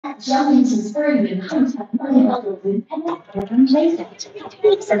Jonathan's Pregame content available with and playset.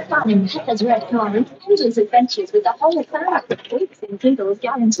 Weeks of fun in Peppa's Red Car and endless adventures with the whole family. Weeks and giggles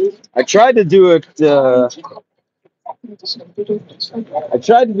guaranteed. I tried to do it. I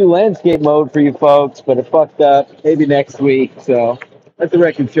tried to do landscape mode for you folks, but it fucked up. Maybe next week. So that's the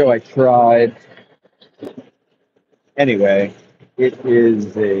record show I tried. Anyway, it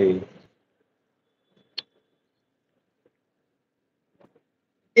is a.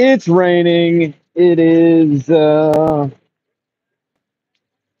 It's raining. It is.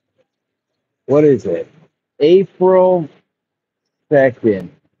 What is it? April 2nd.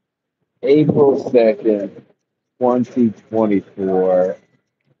 April 2nd, 2024.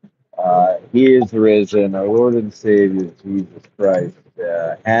 He is risen. Our Lord and Savior Jesus Christ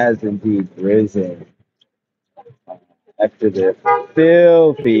has indeed risen after the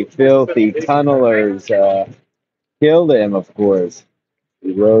filthy tunnelers killed him, of course.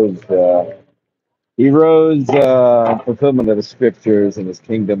 He rose. He rose, fulfillment of the scriptures, and his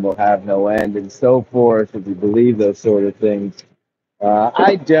kingdom will have no end, and so forth. If you believe those sort of things,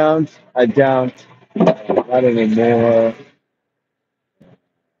 I don't. Not anymore.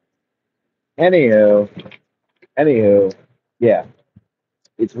 Anywho, yeah,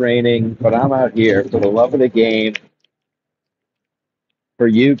 it's raining, but I'm out here for the love of the game, for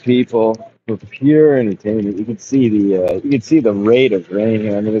you people, for pure entertainment. You can see the rate of rain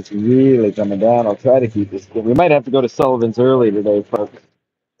here. I mean, it's really coming down. I'll try to keep this. We might have to go to Sullivan's early today, folks.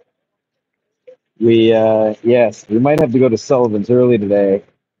 Yes, we might have to go to Sullivan's early today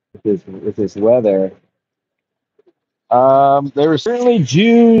with this weather. There were certainly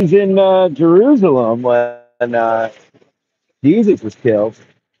Jews in Jerusalem when Jesus was killed.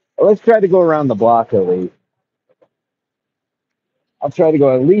 Let's try to go around the block at least. I'll try to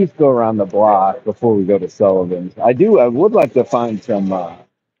at least go around the block before we go to Sullivan's. I would like to find some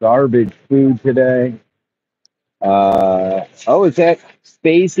garbage food today. Is that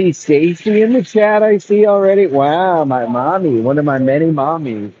Stacy in the chat I see already? Wow, my mommy, one of my many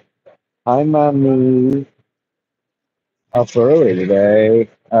mommies. Hi, mommy. Up early today.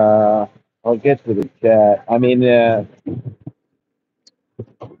 I'll get to the chat. I mean,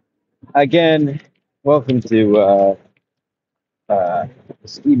 again, welcome to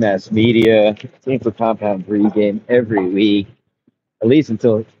Ski Mask Media. Team for Compound Pregame every week, at least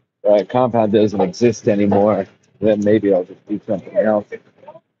until Compound doesn't exist anymore. Then maybe I'll just do something else.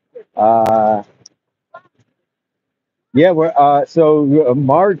 So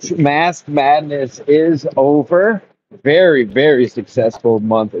March Mask Madness is over. Very, very successful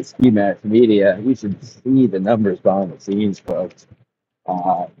month at Ski Mask Media. You should see the numbers behind the scenes, folks.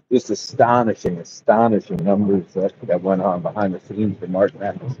 Just astonishing numbers that went on behind the scenes for March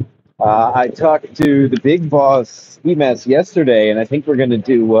Madness. I talked to the big boss, Ski Mask, yesterday, and I think we're going to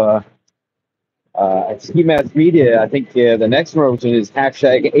do at Ski Mask Media. I think the next promotion is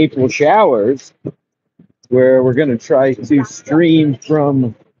hashtag April Showers, where we're going to try to stream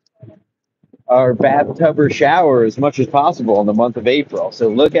from our bathtub or shower as much as possible in the month of April. So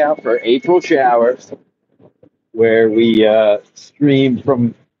look out for April Showers, where we stream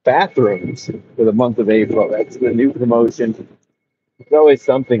from bathrooms for the month of April. That's the new promotion. There's always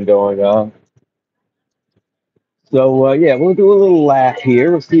something going on. So we'll do a little lap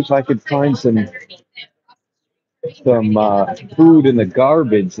here. We'll see if I can find some food in the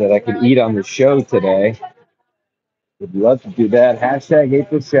garbage that I could eat on the show today. Would love to do that. Hashtag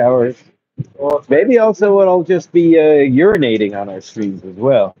April Showers. Well, maybe also it'll just be urinating on our streams as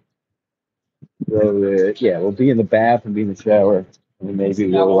well. So we'll be in the bath and be in the shower, and maybe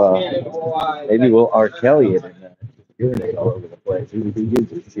we'll R. Kelly it and urinate all over the place. We use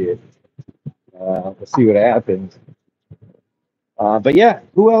this shit. We'll see what happens. But yeah,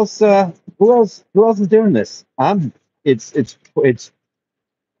 who else is doing this? It's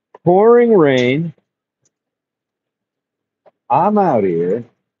pouring rain. I'm out here.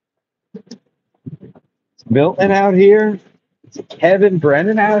 It's Milton out here. It's Kevin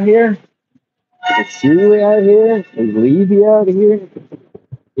Brennan out here. Is Julie out here? Is Levy out here?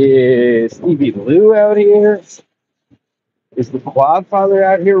 Is Stevie Lou out here? Is the Quadfather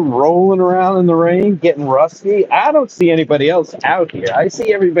out here rolling around in the rain, getting rusty? I don't see anybody else out here. I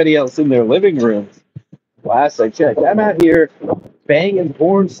see everybody else in their living rooms. Last I checked, I'm out here banging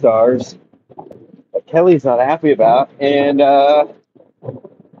porn stars that Kelly's not happy about, and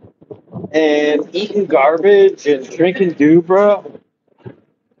eating garbage and drinking Dubra.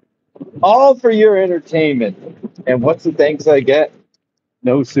 All for your entertainment. And what's the thanks I get?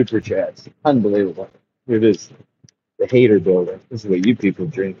 No super chats. Unbelievable. Here it is. The hater builder. This is what you people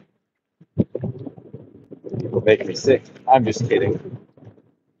drink. People make me sick. I'm just kidding.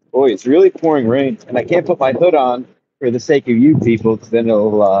 Boy, it's really pouring rain, and I can't put my hood on for the sake of you people, because then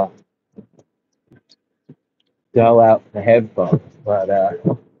it'll dull out the headphones. But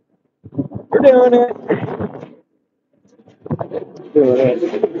we're doing it. Doing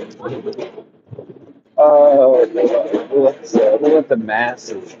it. Oh, we'll let the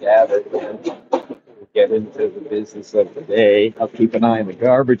masses gather and get into the business of the day. I'll keep an eye on the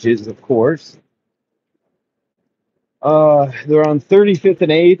garbages, of course. They're on 35th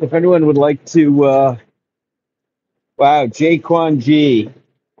and 8th. If anyone would like to, wow, Jaquan G.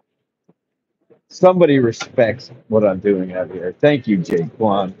 Somebody respects what I'm doing out here. Thank you,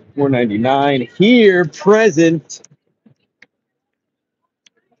 Jaquan. 499 here, present.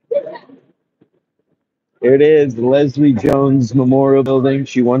 There it is, the Leslie Jones Memorial Building.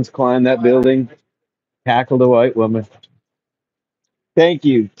 She once climbed that building, tackled a white woman. Thank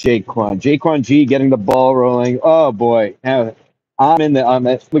you, Jaquan. Jaquan G getting the ball rolling. Oh boy. Now,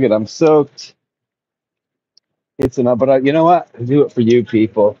 look at I'm soaked. It's enough, but you know what? I do it for you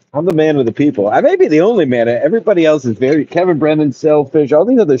people. I'm the man of the people. I may be the only man. Everybody else is very Kevin Brennan's selfish. All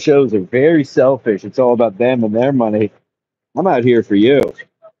these other shows are very selfish. It's all about them and their money. I'm out here for you.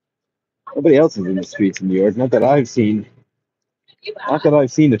 Nobody else is in the streets of New York. Not that I've seen. Not that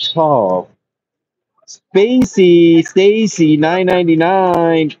I've seen at all. Stacy,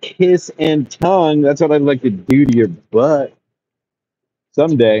 9.99. Kiss and tongue. That's what I'd like to do to your butt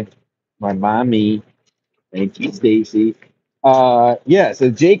someday. My mommy. Thank you, Stacy. Yeah. So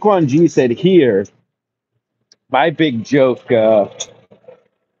Jaquan G said here. My big joke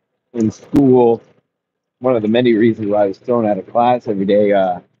in school. One of the many reasons why I was thrown out of class every day.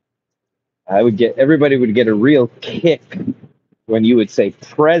 Everybody would get a real kick when you would say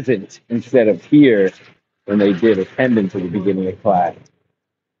present instead of here when they did attendance at the beginning of class.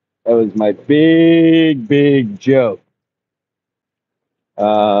 That was my big joke.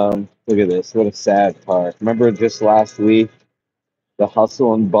 Look at this. What a sad part. Remember just last week, the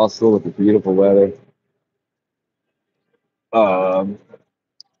hustle and bustle with the beautiful weather.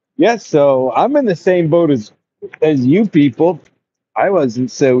 Yeah, so I'm in the same boat as you people. I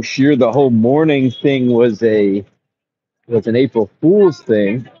wasn't so sure the whole morning thing was an April Fool's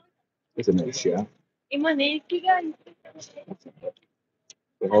thing. It's a nice show. The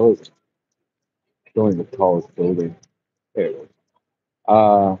hell is it? It's only the tallest building. There it is.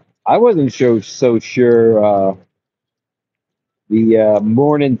 I wasn't so sure the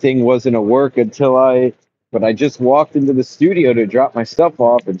morning thing wasn't a work but I just walked into the studio to drop my stuff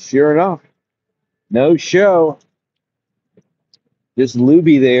off, and sure enough, no show. Just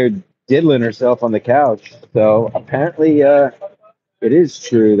Luby there diddling herself on the couch. So apparently, it is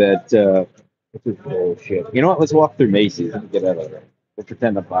true that this is bullshit. You know what? Let's walk through Macy's and get out of there. We'll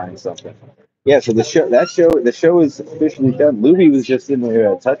pretend I'm buying something. Yeah, so the show is officially done. Luby was just in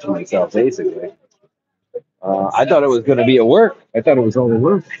there touching himself, basically. I thought it was going to be a work. I thought it was all a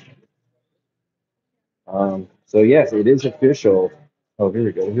work. So yes, it is official. Oh, here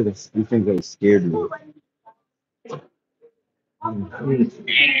we go. Look at this. These things that scared me.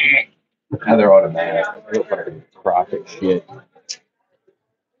 Now they're automatic. Real fucking profit shit.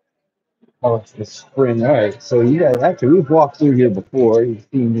 Oh, it's the spring. All right. So you guys, actually, we've walked through here before. You've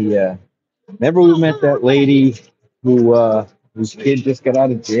seen the. Remember we met that lady whose kid just got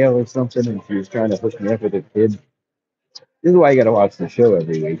out of jail or something, and she was trying to hook me up with her kid. This is why you got to watch the show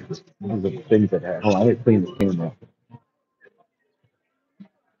every week. These are the things that happen. Oh, I didn't clean the camera.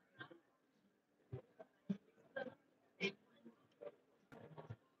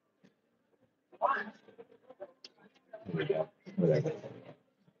 Here we go. Whatever.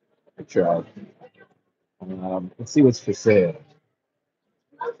 I tried. Let's see what's for sale.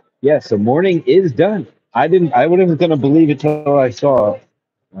 Yeah, so morning is done. I wasn't gonna believe it till I saw.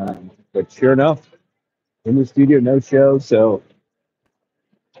 But sure enough, in the studio, no show. So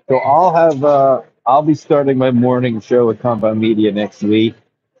I'll be starting my morning show with Compound Media next week.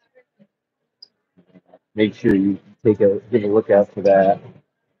 Make sure you give a look out for that.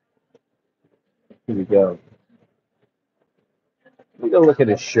 Here we go. Let me go look at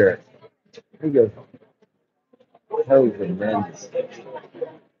his shirt. Here we go. Hell, he's immense.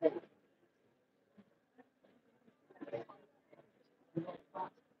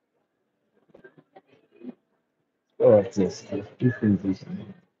 Oh, it's this.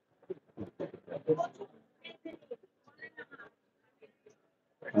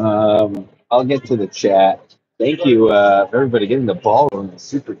 I'll get to the chat. Thank you for everybody getting the ball on the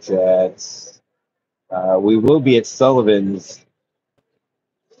super chats. We will be at Sullivan's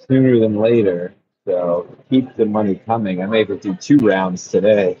sooner than later, so keep the money coming. I'm able to do 2 rounds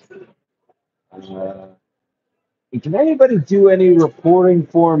today. Can anybody do any reporting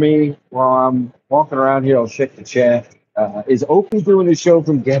for me while I'm walking around here? I'll check the chat. Is Opie doing a show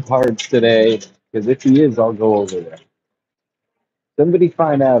from Gephardt today? Because if he is, I'll go over there. Somebody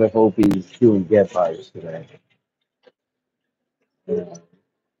find out if Opie's doing Gephardt today. There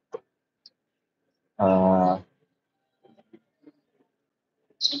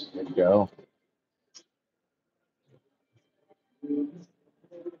we go.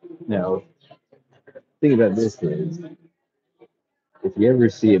 Now, the thing about this is, if you ever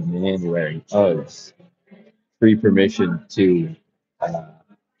see a man wearing Uggs, free permission to uh,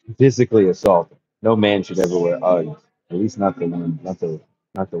 physically assault. No man should ever wear Uggs. At least not the one, not the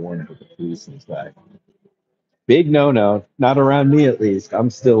one with the fleece inside. Big no no. Not around me at least. I'm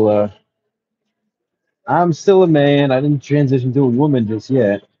still a man. I didn't transition to a woman just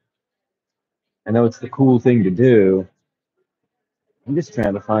yet. I know it's the cool thing to do. I'm just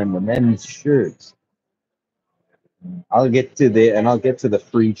trying to find the men's shirts. I'll get to the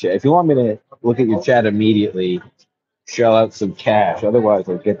free chat. If you want me to look at your chat immediately, shell out some cash. Otherwise,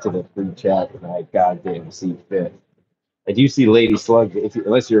 I'll get to the free chat when I goddamn see fit. I do see Lady Slug,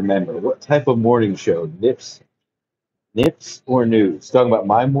 unless you remember, what type of morning show? Nips or news? Talking about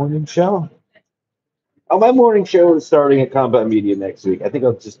my morning show? Oh, my morning show is starting at Combat Media next week. I think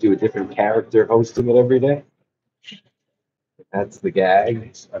I'll just do a different character hosting it every day. That's the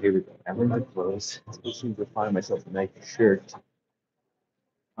gag. Oh, here we go. I'm in my clothes. I just need to find myself a nice shirt.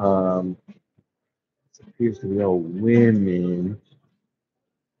 It appears to be no women.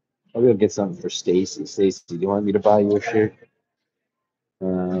 Maybe I'll get something for Stacy. Stacy, do you want me to buy you a shirt?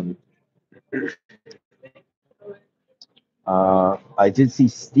 Um, I did see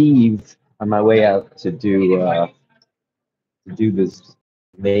Steve on my way out to do this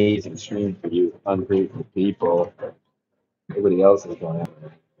amazing stream for you ungrateful people. Everybody else is going out.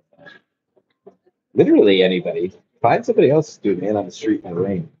 Literally anybody. Find somebody else to do man on the street in the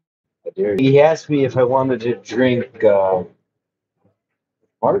rain. I dare you. He asked me if I wanted to drink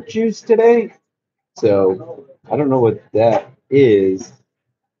heart juice today. So I don't know what that is,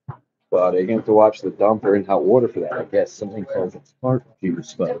 but you're gonna have to watch the dumper and hot water for that. I guess something called heart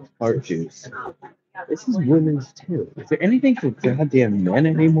juice, but heart juice. This is women's too. Is there anything for goddamn men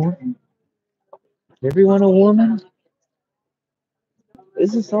anymore? Everyone a woman?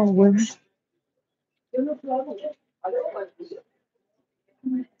 Is this all women?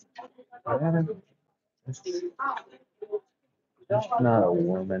 That's not a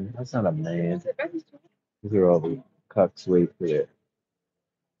woman. That's not a man. These are all the cucks wait for their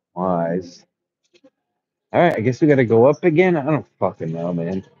wives. All right, I guess we got to go up again. I don't fucking know,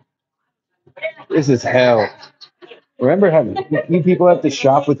 man. This is hell. Remember how you people have to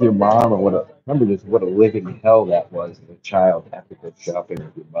shop with your mom, or remember just what a living hell that was as a child. Have to go shopping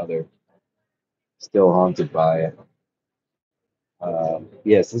with your mother. Still haunted by it.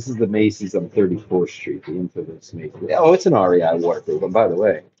 Yes, this is the Macy's on 34th Street, the infamous Macy's. Oh, it's an REI wardrobe. And by the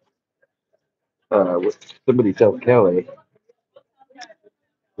way, somebody tell Kelly.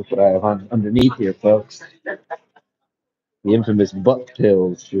 Look what I have underneath here, folks. The infamous butt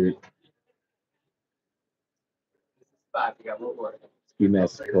pills shirt.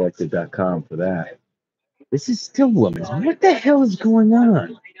 SkiMasterCollective.com for that. This is still women's. What the hell is going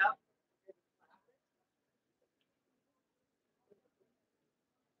on?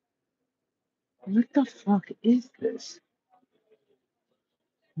 What the fuck is this?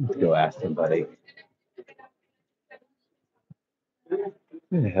 Let's go ask somebody. Who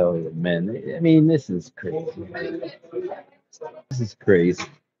the hell are the men? I mean, this is crazy. This is crazy.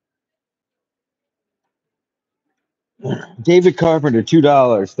 David Carpenter,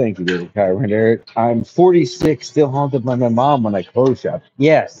 $2. Thank you, David Carpenter. I'm 46, still haunted by my mom when I close shop.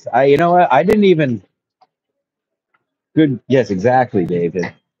 Yes, you know what? I didn't even. Good. Yes, exactly,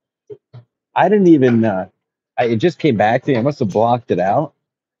 David. I didn't even. It just came back to me. I must have blocked it out.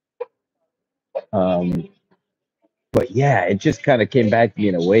 Um, but yeah, it just kind of came back to me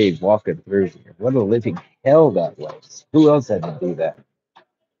in a wave walking through here. What a living hell that was. Who else had to do that?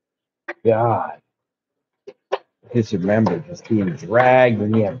 God. Just remember just being dragged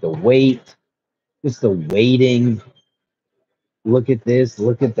and you have to wait. Just the waiting. Look at this,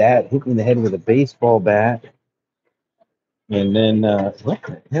 look at that. Hit me in the head with a baseball bat. And then, what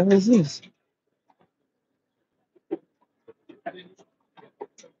the hell is this?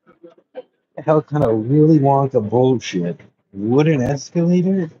 The hell kind of really Wonka bullshit. Wooden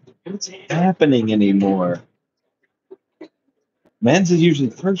escalator? What's happening anymore? Men's is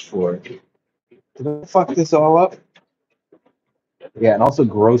usually first floor. Did I fuck this all up? Yeah, and also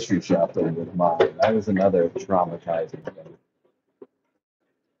grocery shopping with mom. That was another traumatizing thing.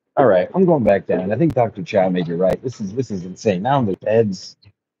 All right, I'm going back down. I think Dr. Chow made you right. This is insane. Now the beds.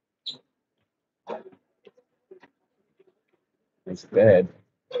 It's bed.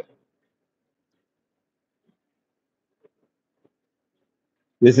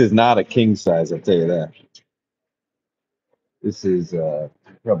 This is not a king size, I'll tell you that. This is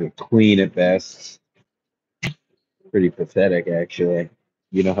probably a queen at best. Pretty pathetic, actually.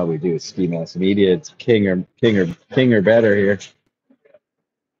 You know how we do ski mass media. It's king or better here.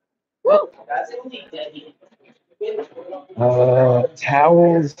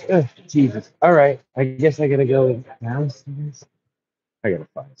 Towels. Ugh, Jesus. All right. I guess I gotta go downstairs. I gotta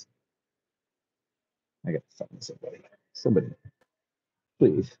find. I gotta find somebody. Somebody,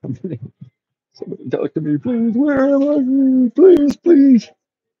 please. Somebody talk to me, please. Where am I? Please, please.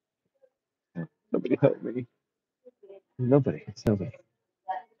 Nobody help me. Nobody. It's nobody.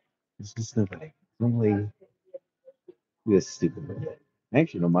 It's just nobody. Only this stupid bed. I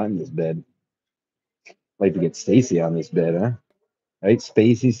actually don't mind this bed. Like to get Stacy on this bed, huh? Right,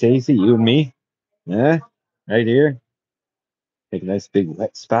 Stacy, you and me. Yeah, right here. Take a nice big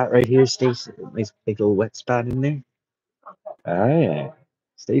wet spot right here, Stacy. Nice big little wet spot in there. Oh yeah.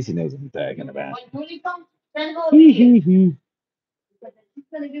 Stacy knows what I'm talking about. Hee hee hee.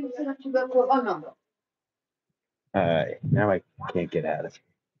 Now I can't get out of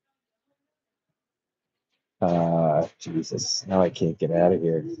here. Jesus. Now I can't get out of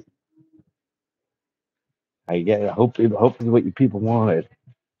here. I hope it's what you people wanted.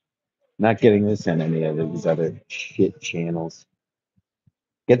 Not getting this on any of these other shit channels.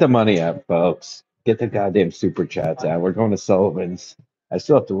 Get the money out, folks. Get the goddamn super chats out. We're going to Sullivan's. I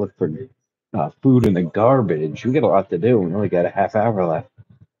still have to look for food in the garbage. We got a lot to do. We only got a half hour left.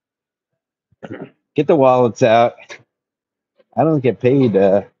 Get the wallets out. I don't get paid.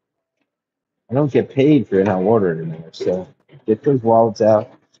 I don't get paid for not ordering anymore. So get those wallets out.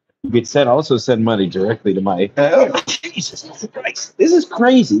 You could send money directly to my. Oh, Jesus Christ! This is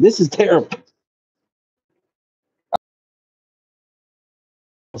crazy. This is terrible.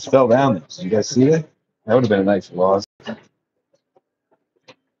 Almost fell down. Did you guys see that? That would have been a nice loss.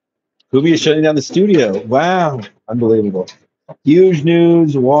 Kubi is shutting down the studio. Wow, unbelievable. Huge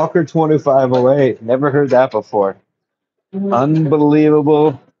news. Walker 2508. Never heard that before.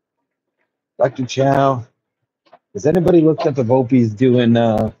 Unbelievable. Dr. Chow. Has anybody looked up if Opie's doing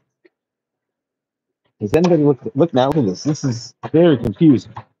has anybody look now, look at this. This is very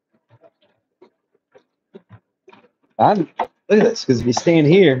confusing. Look at this, because if you stand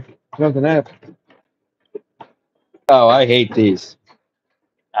here, nothing happens. Oh, I hate these.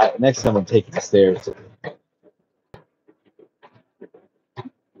 Next time I'm taking the stairs.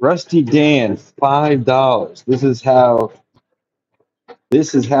 Rusty Dan, $5. This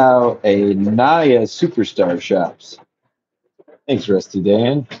is how a Naya superstar shops. Thanks, Rusty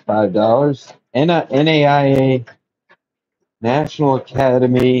Dan. $5. NAIA National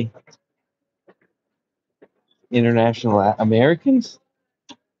Academy International Americans.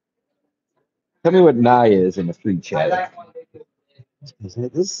 Tell me what Naya is in the free chat.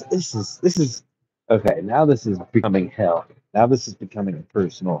 This is okay. Now this is becoming hell. Now this is becoming a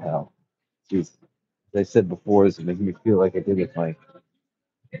personal hell. Jeez. As I said before, this is making me feel like I did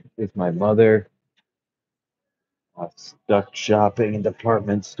with my mother. Stuck shopping in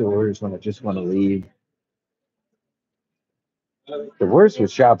department stores when I just want to leave. The worst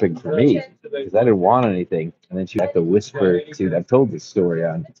was shopping for me because I didn't want anything, and then she had to whisper to. I've told this story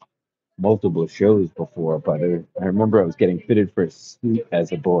on multiple shows before, but I remember I was getting fitted for a suit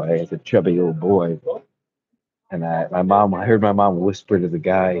as a boy, as a chubby old boy, and I heard my mom whisper to the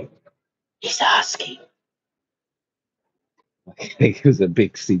guy, "He's asking." It was a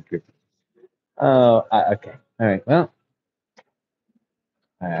big secret. Oh, okay, all right. Well,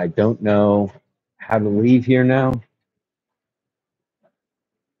 I don't know how to leave here now.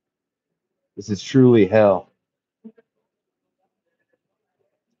 This is truly hell.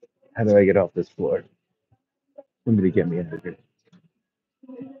 How do I get off this floor? Somebody get me out of here.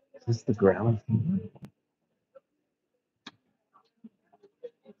 Is this the ground?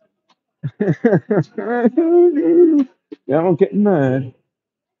 Yeah, I'm getting mad.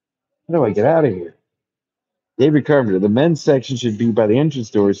 How do I get out of here? David Carpenter, the men's section should be by the entrance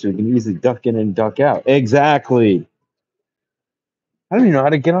door so you can easily duck in and duck out. Exactly. I don't even know how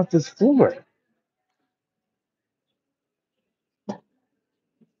to get off this floor.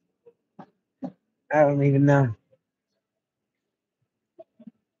 I don't even know.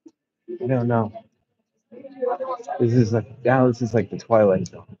 I don't know. This is like the Twilight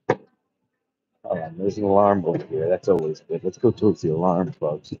Zone. There's an alarm board here. That's always good. Let's go towards the alarm,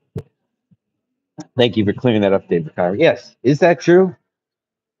 folks. Thank you for clearing that up, David Carpenter. Yes. Is that true?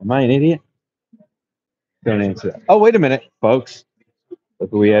 Am I an idiot? Don't answer that. Oh, wait a minute, folks.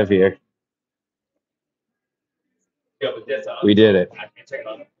 Look what we have here. We did it.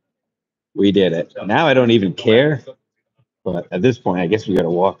 We did it. Now I don't even care. But at this point, I guess we got to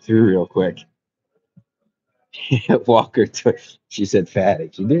walk through real quick. Walk her to. She said fatty.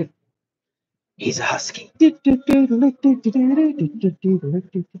 She did. He's a husky. He's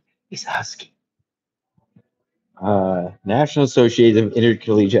a husky. National Association of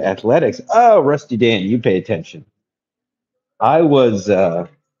Intercollegiate Athletics. Oh, Rusty Dan, you pay attention. I was well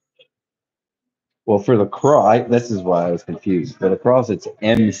for lacrosse. This is why I was confused. For lacrosse, it's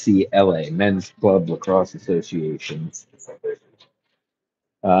MCLA, Men's Club Lacrosse Association.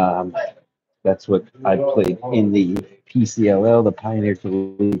 Um, that's what I played in the PCLL, the Pioneer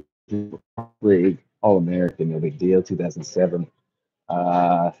Collegiate League, All American, no big deal, 2007.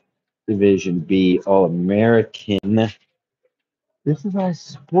 Division B, All American. This is all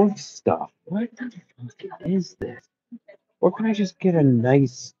sports stuff. What the fuck is this? Or can I just get a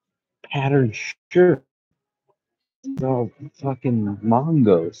nice patterned shirt? It's all fucking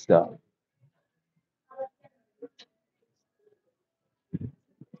Mongo stuff.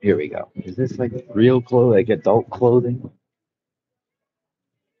 Here we go. Is this like real clothes, like adult clothing?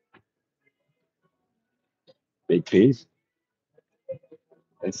 Big piece.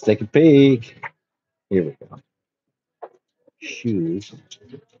 Let's take a peek. Here we go. Shoes.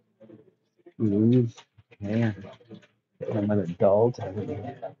 Shoes. Yeah. I'm an adult. All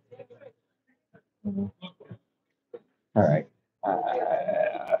right.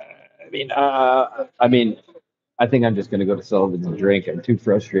 I mean, I think I'm just gonna go to Sullivan's and drink. I'm too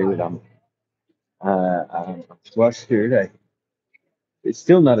frustrated. I'm flustered. It's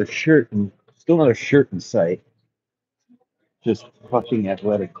still not a shirt, and still not a shirt in sight. Just fucking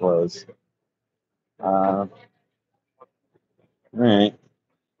athletic clothes. All right,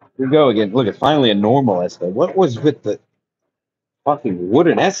 here we go again. Look, it's finally a normal escalator. What was with the fucking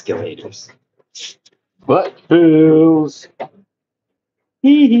wooden escalators? Butt bills.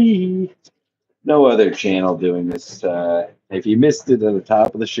 Hee hee. No other channel doing this. If you missed it at the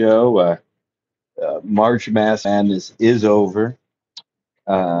top of the show, March Madness is over.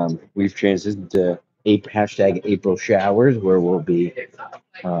 We've transitioned to hashtag April showers, where we'll be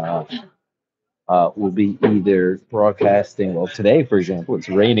either broadcasting. Well, today, for example, it's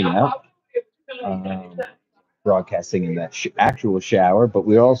raining out. Broadcasting in that actual shower, but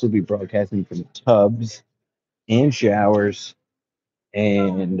we'll also be broadcasting from tubs and showers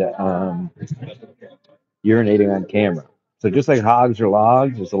and urinating on camera. So just like hogs or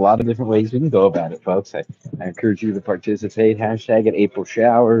logs, there's a lot of different ways we can go about it, folks. I encourage you to participate. Hashtag at April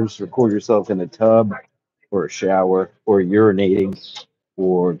showers. Record yourself in a tub or a shower or urinating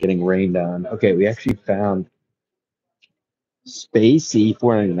or getting rained on. Okay, we actually found Spacey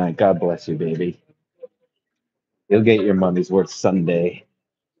 499. God bless you, baby. You'll get your money's worth Sunday.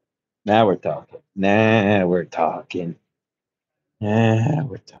 Now we're talking. Now we're talking. Now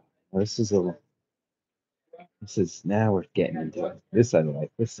we're talking. This is now we're getting into it. This I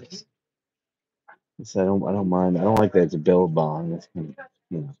like. This I don't mind. I don't like that it's a bill bond. That's kind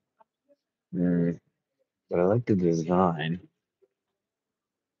of, but I like the design.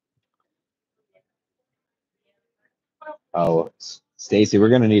 Oh, Stacy, we're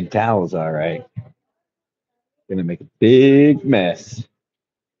gonna need towels, all right. Gonna make a big mess.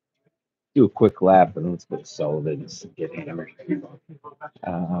 Do a quick lap and let's go to Sullivan's and get hammered.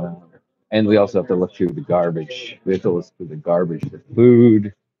 And we also have to look through the garbage. We have to look through the garbage for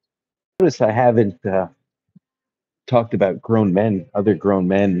food. Notice I haven't talked about other grown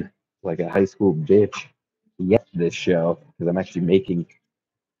men, like a high school bitch, yet this show, because I'm actually making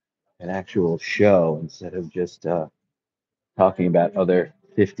an actual show instead of just talking about other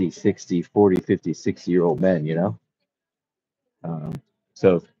 50, 60, 40, 50, 60-year-old men,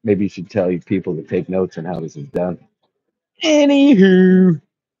 So maybe you should tell your people to take notes on how this is done. Anywho,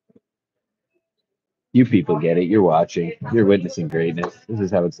 you people get it. You're watching. You're witnessing greatness. This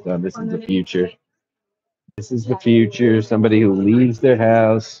is how it's done. This is the future. This is the future. Somebody who leaves their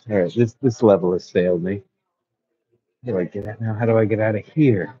house. All right, this level has failed me. How do I get out now? How do I get out of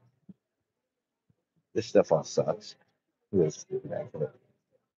here? This stuff all sucks. Let's get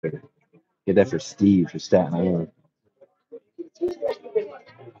that for Steve for Staten Island.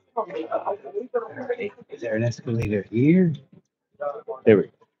 All right. Is there an escalator here? There we go.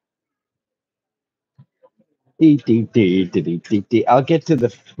 I'll get to the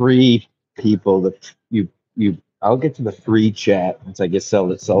free people. I'll get to the free chat once I get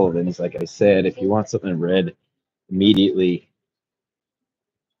Sullivan's. Like I said, if you want something read, immediately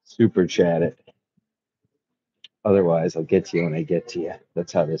super chat it. Otherwise, I'll get to you when I get to you.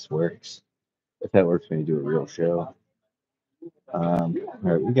 That's how this works. That's how it works when you do a real show. All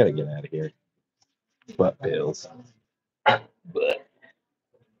right, we gotta get out of here. Butt bills. But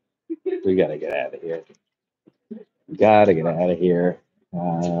we gotta get out of here. We gotta get out of here.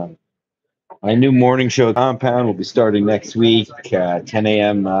 My new morning show compound will be starting next week, 10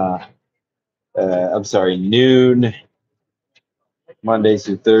 a.m. I'm sorry, noon, Mondays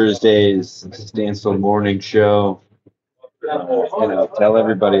through Thursdays. Stancil morning show. Tell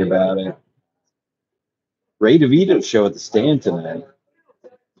everybody about it. Ray DeVito's show at the Stand tonight.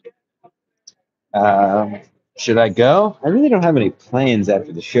 Should I go? I really don't have any plans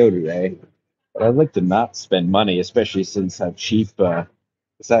after the show today, but I'd like to not spend money, especially since how cheap,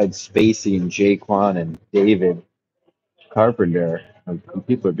 besides Spacey and Jaquan and David Carpenter,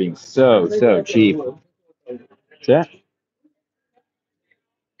 people are being so cheap. Is that?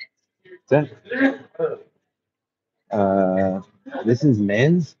 This is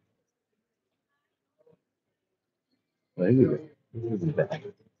men's? Look at it. This isn't bad.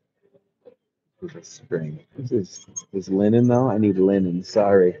 This is spring. This linen though. I need linen.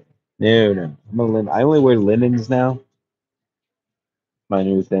 Sorry. No. I only wear linens now. My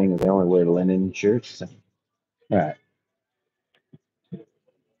new thing is I only wear linen shirts. All right.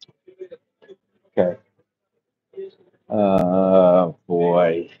 Okay.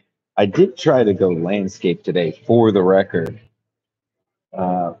 Boy. I did try to go landscape today for the record.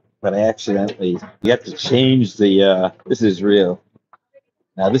 But I accidentally, you have to change the, this is real.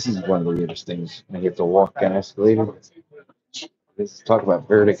 Now, this is one of the weirdest things. You have to walk an escalator. Let's talk about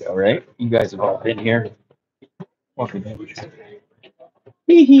vertigo, right? You guys have all been here. Walking.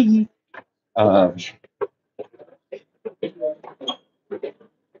 Hee hee.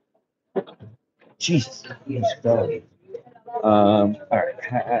 Jesus. All right.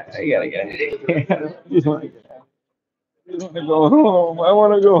 I gotta get it. I just want to go home. I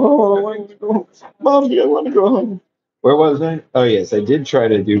want to go home. I want to go home. Mommy, I want to go home. Where was I? Oh, yes. I did try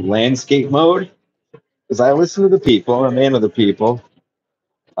to do landscape mode because I listen to the people. I'm a man of the people.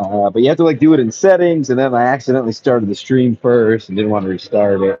 But you have to do it in settings, and then I accidentally started the stream first and didn't want to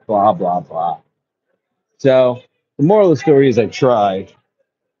restart it. Blah blah blah. So the moral of the story is I tried.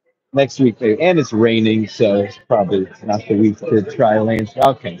 Next week, and it's raining, so it's probably not the week to try landscape.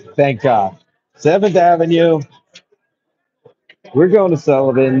 Okay, thank God. 7th Avenue. We're going to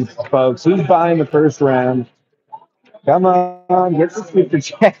Sullivan's, folks. Who's buying the first round? Come on, get the super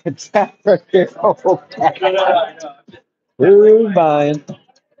chats out for your whole Who's buying?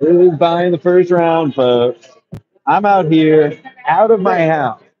 Who's buying the first round, folks? I'm out here, out of my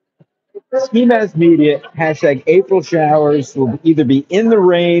house. Ski Mask Media, hashtag April showers will either be in the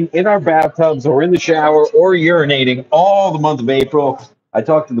rain, in our bathtubs, or in the shower, or urinating all the month of April. I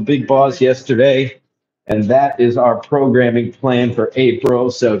talked to the big boss yesterday, and that is our programming plan for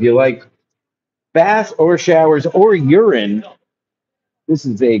April. So if you like baths or showers or urine, this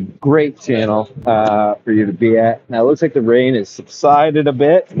is a great channel for you to be at. Now, it looks like the rain has subsided a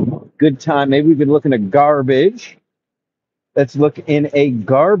bit. Good time. Maybe we can look in a garbage. Let's look in a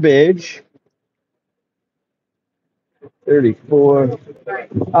garbage. 34.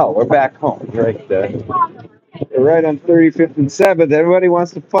 Oh, we're back home. Right there. We're right on 35th and 7th. Everybody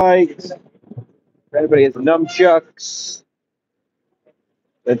wants to fight. Everybody has nunchucks.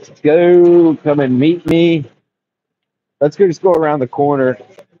 Let's go. Come and meet me. Let's go just go around the corner.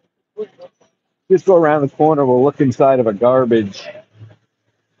 Just go around the corner. We'll look inside of a garbage.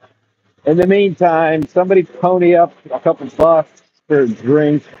 In the meantime, somebody pony up a couple bucks for a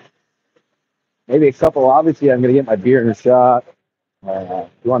drink. Maybe a couple. Obviously, I'm going to get my beer in a shot. If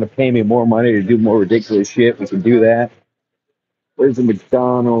you want to pay me more money to do more ridiculous shit, we can do that. Where's the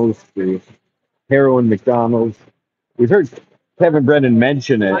McDonald's? The heroin McDonald's. We've heard Kevin Brennan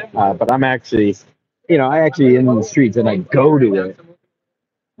mention it, but I'm actually, I actually in the streets and I go to it.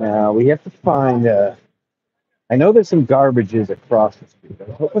 We have to find. I know there's some garbages across the street. I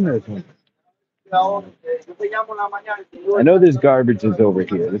was hoping there's one. I know there's garbages over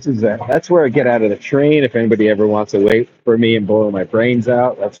here. That's where I get out of the train. If anybody ever wants to wait for me and blow my brains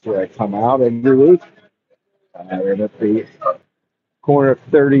out, that's where I come out every week. Right at the corner of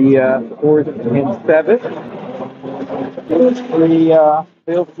 34th and 7th.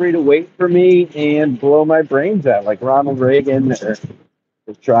 Feel free to wait for me and blow my brains out like Ronald Reagan has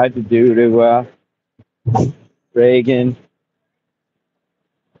tried to do to Reagan.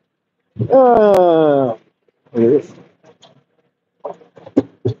 Who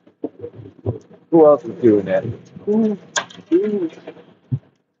else is doing that?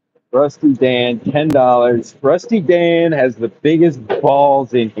 Rusty Dan, $10. Rusty Dan has the biggest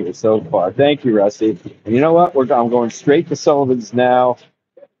balls in here so far. Thank you, Rusty. And you know what? I'm going straight to Sullivan's now.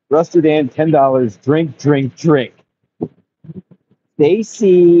 Rusty Dan, $10. Drink, drink, drink.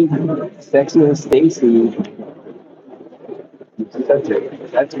 Stacy, sexy little Stacy.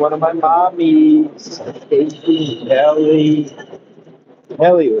 That's one of my mommies. Stacy, Ellie.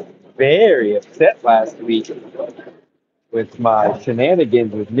 Ellie was very upset last week with my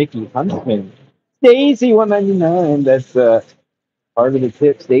shenanigans with Nikki Huntsman. Stacy, 199. That's part of the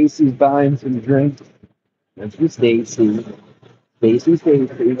tip. Stacy's buying some drinks. That's for Stacy.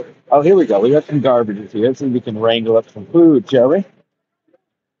 Stacy. Oh, here we go. We got some garbages here. Let's see if we can wrangle up some food, shall we?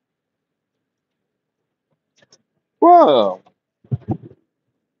 Whoa.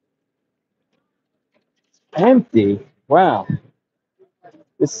 Empty. Wow.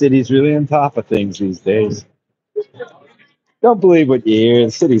 This city's really on top of things these days. Don't believe what you hear.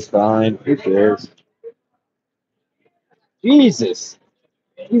 The city's fine. Who cares? Jesus.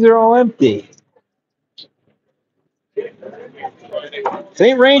 These are all empty.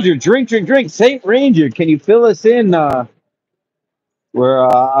 St. Ranger, drink, drink, drink. St. Ranger, can you fill us in where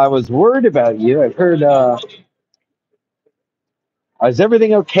I was worried about you? I've heard, is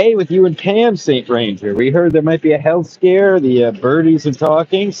everything okay with you and Pam, St. Ranger? We heard there might be a health scare. The birdies are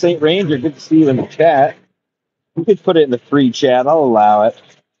talking. St. Ranger, good to see you in the chat. You could put it in the free chat. I'll allow it.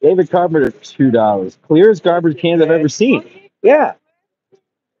 David Carpenter, $2. Clearest garbage cans I've ever seen. Yeah.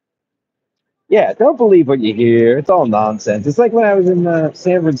 Yeah, don't believe what you hear. It's all nonsense. It's like when I was in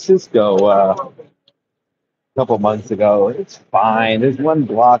San Francisco a couple months ago. It's fine. There's one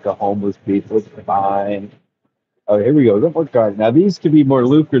block of homeless people. It's fine. Oh, here we go. Don't work hard. Now, these could be more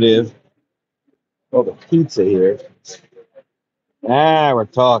lucrative. Oh, the pizza here. We're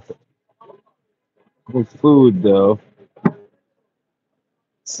talking. No food, though.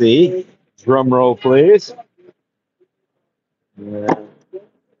 See? Drum roll, please. Yeah.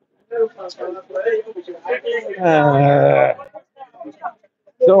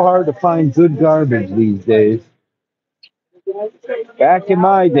 So hard to find good garbage these days. Back in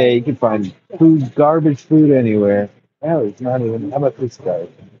my day, you could find garbage food anywhere. Now it's not even. How about this guy?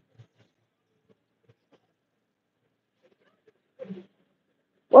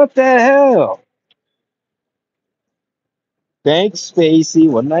 What the hell? Thanks, Spacey.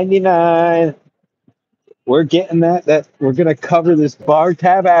 $1.99. We're getting that. We're gonna cover this bar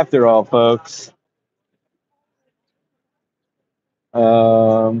tab after all, folks.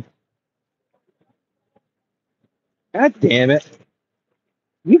 God damn it.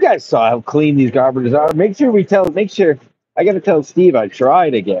 You guys saw how clean these garbages are. Make sure I gotta tell Steve I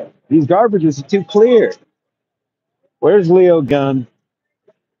tried again. These garbages are too clear. Where's Leo Gunn?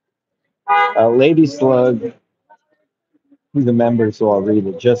 Lady Slug. He's a member, so I'll read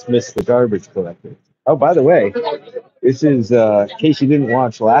it. Just missed the garbage collector. Oh, by the way, this is in case you didn't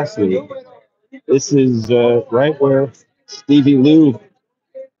watch last week. This is right where Stevie Lou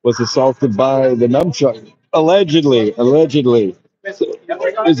was assaulted by the nunchuck. Allegedly. This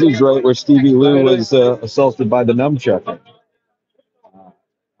is right where Stevie Lou was assaulted by the nunchuck.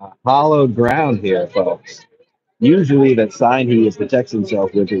 Hollowed ground here, folks. Usually that sign he protects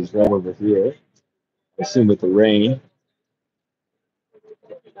himself with is right over here. I assume with the rain.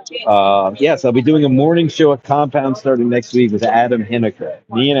 Yes, I'll be doing a morning show at Compound starting next week with Adam Hineker.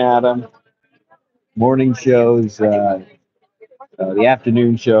 Me and Adam. Morning shows. The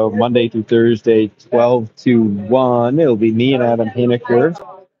afternoon show, Monday through Thursday, 12 to 1. It'll be me and Adam Hineker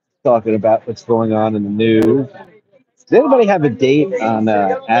talking about what's going on in the news. Does anybody have a date on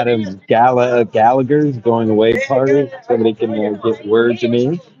Adam's Gallagher's going away party? Somebody can get word to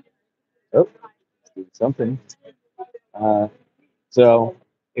me. Oh, something. So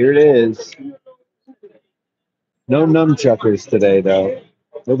here it is. No nunchuckers today, though.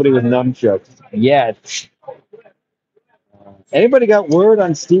 Nobody with nunchucks yet. Anybody got word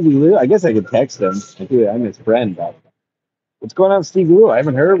on Stevie Lou? I guess I could text him. I'm his friend, but what's going on with Stevie Lou? I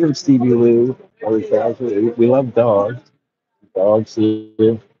haven't heard from Stevie Lou. We love dogs. Dogs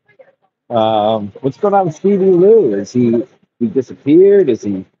here. What's going on with Stevie Lou? Is he disappeared? Did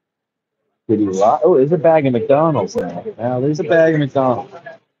he lie? Oh, there's a bag of McDonald's now. Now there's a bag of McDonald's.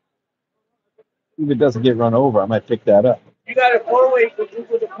 If it doesn't get run over, I might pick that up. You got a 4-way for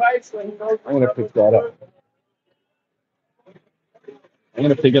the price when I'm gonna pick that up. I'm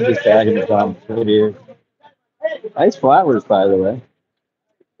going to pick up this bag of McDonald's right here. Nice flowers, by the way.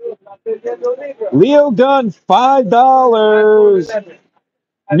 Leo Gunn, $5.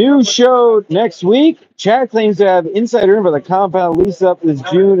 New show next week. Chad claims to have insider info the compound lease up this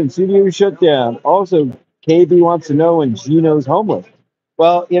June and studio shut down. Also, KB wants to know when Gino's homeless.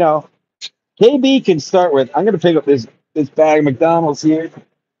 Well, KB can start with. I'm going to pick up this bag of McDonald's here.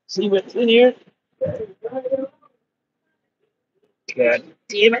 See what's in here. God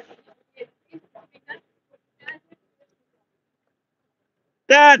damn it!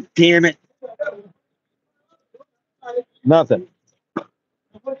 God damn it! Nothing.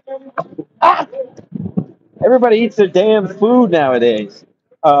 Ah! Everybody eats their damn food nowadays.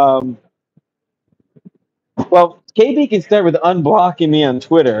 Um, well, KB can start with unblocking me on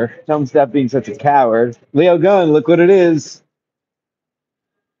Twitter. Tell him stop being such a coward. Leo Gunn, look what it is.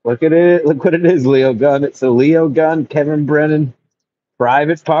 Look at it. Look what it is, Leo Gunn. It's a Leo Gunn, Kevin Brennan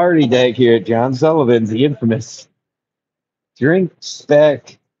private party deck here at John Sullivan's, the infamous drink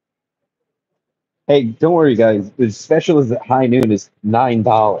spec. Hey, don't worry, guys. The special is at high noon is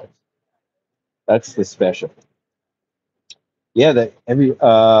 $9. That's the special. Yeah, that every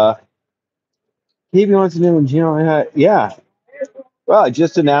KB wants to know when Gino. Yeah. Well, I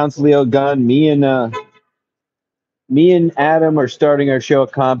just announced Leo Gunn. Me and Adam are starting our show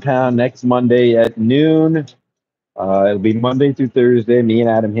at Compound next Monday at noon. It'll be Monday through Thursday. Me and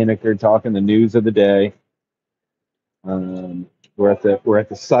Adam Hinniker talking the news of the day. We're at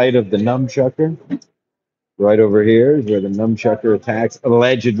the site of the Numchucker. Right over here is where the Numchucker attacks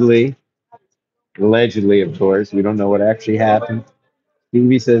allegedly. Allegedly, of course. We don't know what actually happened.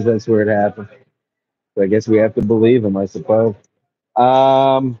 TV says that's where it happened. So I guess we have to believe him, I suppose.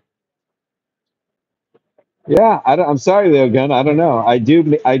 Um, yeah, I'm sorry, Leo Gunn. I don't know. I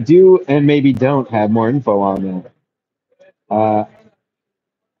do, and maybe don't have more info on that. Uh,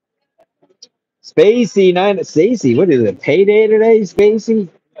 Spacey, what is it? Payday today, Spacey?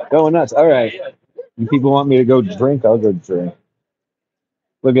 Going nuts. All right. You people want me to go drink? I'll go drink.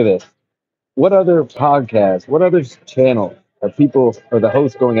 Look at this. What other podcast, what other channel are the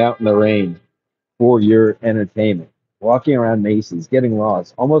hosts going out in the rain for your entertainment? Walking around Macy's, getting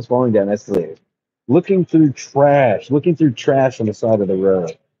lost, almost falling down escalators, looking through trash on the side of the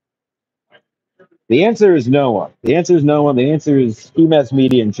road. The answer is no one. The answer is no one. The answer is Ski Mass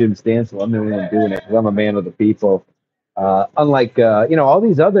Media and Jim Stancil. I'm the only one doing it because I'm a man of the people. Unlike all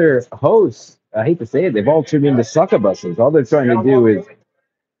these other hosts, I hate to say it, they've all turned into succubuses. All they're trying to do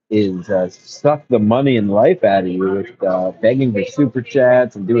is suck the money and life out of you with begging for super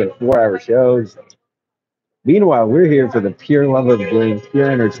chats and doing 4-hour shows. Meanwhile, we're here for the pure love of the game,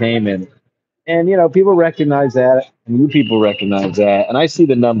 pure entertainment. And, people recognize that, and you people recognize that. And I see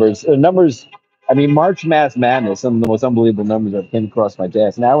the numbers. I mean, March Mass Madness, some of the most unbelievable numbers I've came across my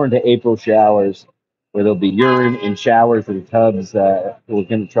desk. Now we're into April showers, where there'll be urine in showers and tubs. We're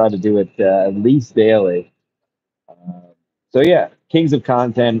going to try to do it at least daily. So yeah, kings of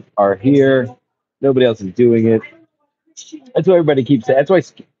content are here. Nobody else is doing it. That's what everybody keeps saying. That's why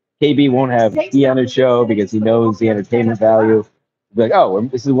KB won't have Ski on his show because he knows the entertainment value. Be like, oh,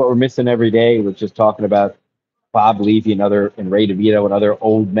 this is what we're missing every day. We're just talking about Bob Levy and Ray DeVito and other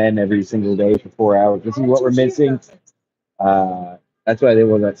old men every single day for 4 hours. This is what we're missing. That's why they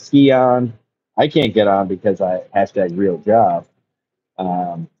will let Ski on. I can't get on because I #real job.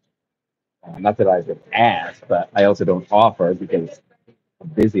 Not that I've been asked, but I also don't offer because I'm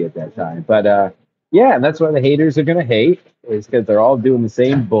busy at that time. But yeah, and that's why the haters are gonna hate is because they're all doing the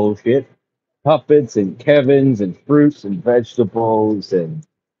same bullshit. Puppets and Kevins and fruits and vegetables and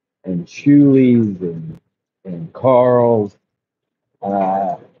Chulies and Carls.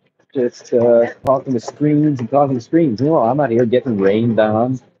 Uh, just talking to screens and talking to screens. I'm out here getting rained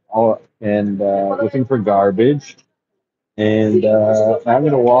on and looking for garbage. And I'm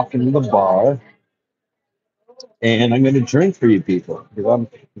gonna walk into the bar and I'm gonna drink for you people because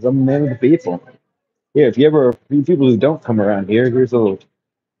I'm a man of the people. Here, if you people who don't come around here, here's a little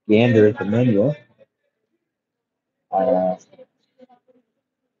gander at the menu. Uh,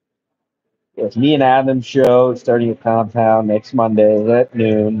 it's me and Adam's show starting at Compound next Monday at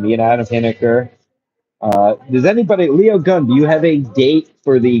noon. Me and Adam Hinniker. Does anybody, Leo Gunn, do you have a date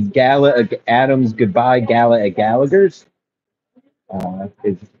for the gala, Adam's Goodbye Gala at Gallagher's?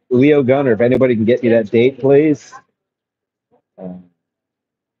 If Leo Gunn, or if anybody can get me that date, please.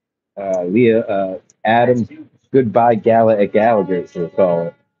 Adam's Goodbye Gala at Gallagher's, we'll call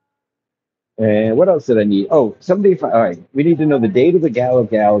it. And what else did I need? Oh, all right, we need to know the date of the Gala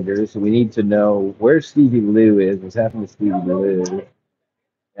Gallagher, so we need to know where Stevie Lou is, what's happening to Stevie Lou.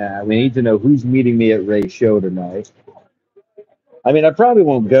 We need to know who's meeting me at Ray's show tonight. I mean, I probably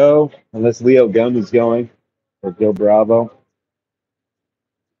won't go unless Leo Gunn is going, or Joe Bravo.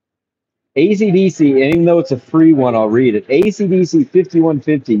 ACDC, and even though it's a free one, I'll read it. ACDC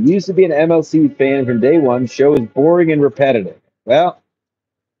 5150 used to be an MLC fan from day one. Show is boring and repetitive. Well,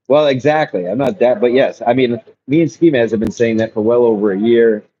 Well, exactly. I'm not that, but yes, I mean, me and Ski Mask have been saying that for well over a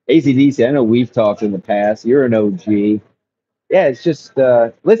year. ACDC, I know we've talked in the past. You're an OG. Yeah, it's just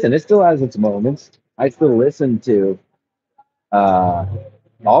listen. It still has its moments. I still listen to uh,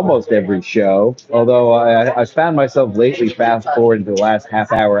 almost every show. Although I found myself lately fast forwarding to the last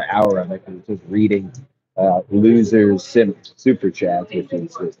hour of it, 'cause it's just reading losers super chats, which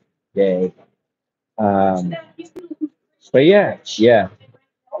is just gay. Um, but yeah, yeah.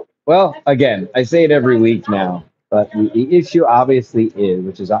 Well, again, I say it every week now, but the issue obviously is,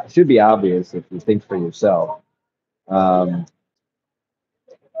 which is should be obvious if you think for yourself. Um,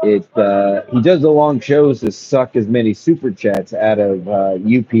 he does the long shows to suck as many super chats out of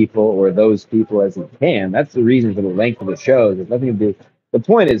you people or those people as he can. That's the reason for the length of the shows. It's nothing to do. The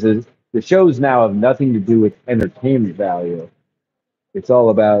point is the shows now have nothing to do with entertainment value. It's all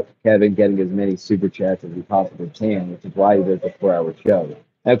about Kevin getting as many super chats as he possibly can, which is why he does the 4 hour show.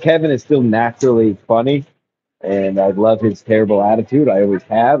 Now Kevin is still naturally funny, and I love his terrible attitude. I always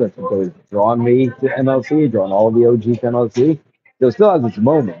have. That's what's always drawn me to MLC, drawn all the OGs to MLC. So it still has its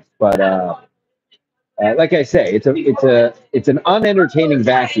moments, but like I say, it's an unentertaining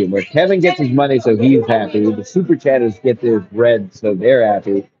vacuum where Kevin gets his money, so he's happy. The super chatters get their bread, so they're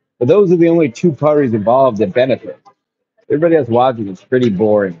happy. But those are the only two parties involved that benefit. Everybody else watching is pretty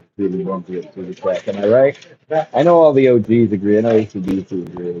boring. Really going through the chat. Am I right? I know all the OGs agree. I know ACDC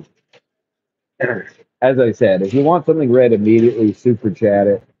agrees. As I said, if you want something read immediately, super chat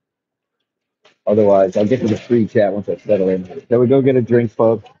it. Otherwise, I'll get to the free chat once I settle in. Shall we go get a drink,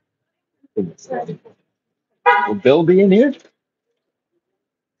 folks? Will Bill be in here?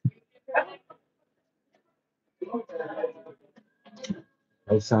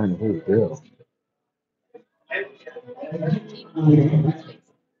 I signed who, Bill?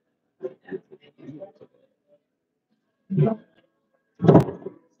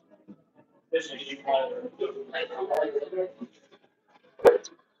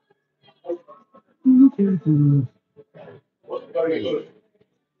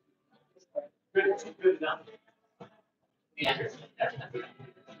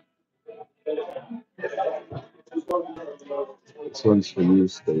 This one's for you,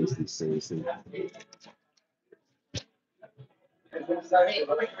 Stacy. Stacy.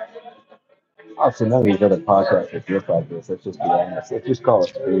 Also, none of these other podcasts are look like this. Let's just be honest. Let's just call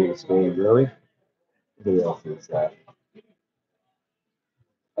it a spade, really. Who else is that?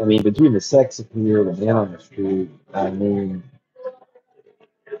 I mean, between the sex appeal, the man on the street, I mean,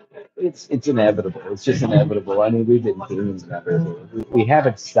 it's inevitable. It's just inevitable. I mean, we've been doing that. We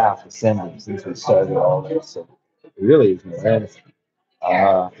haven't stopped ascending since we started all this. So it really is man.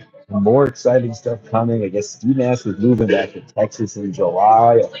 More exciting stuff coming. I guess Ski Mask is moving back to Texas in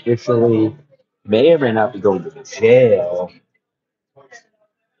July officially. May or may not be going to jail.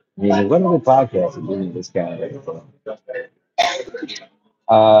 I mean, what other podcasts are doing this kind of thing?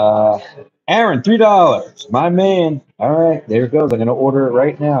 Uh, Aaron, $3. My man. All right, there it goes. I'm gonna order it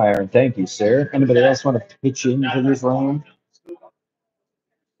right now, Aaron. Thank you, sir. Anybody else want to pitch into this round?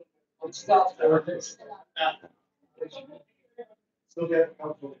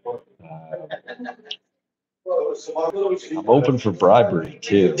 I'm open for bribery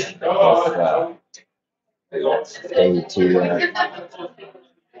too. Pay to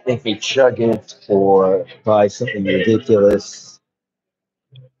make me chug it or buy something ridiculous.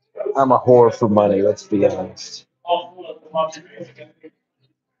 I'm a whore for money. Let's be honest.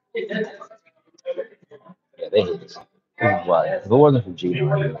 Yeah, they hate this. Why? If it wasn't for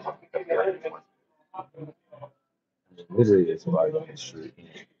Gino, literally it's right on the street.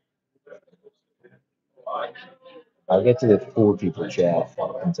 I'll get to the poor people chat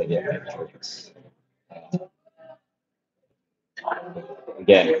once I get my drinks.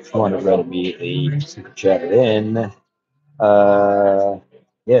 Again, if you want to read immediately, super chat it in.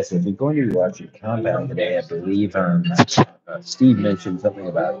 Yes, I've been going to be watching Compound today. I believe Steve mentioned something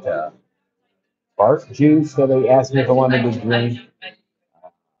about bark juice that they asked me if I wanted to drink.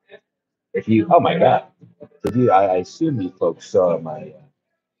 If you, oh my God, if you, I assume you folks saw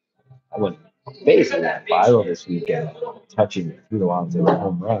I went basically viral this weekend touching Pete Alonso's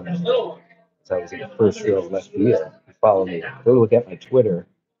home run. So I was in the first row left field. You follow me. Go look at my Twitter.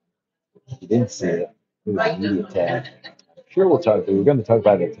 If you didn't see it, it was a media tag. Sure, we're going to talk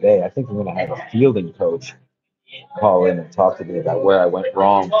about it today. I think I'm going to have a fielding coach call in and talk to me about where I went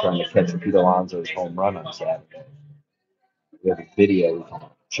wrong trying to catch Pete Alonso's home run on Saturday. We have a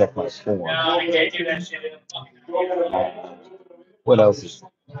video. Check my form. What else is?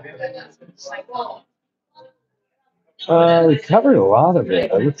 We covered a lot of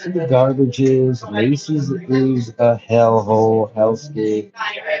it. I looked through the garbages. Macy's is a hellhole, hellscape.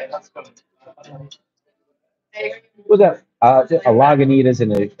 With a Lagunitas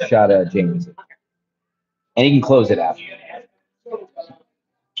and a shot of Jameson. And you can close it out.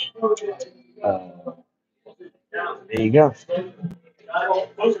 Uh, there you go.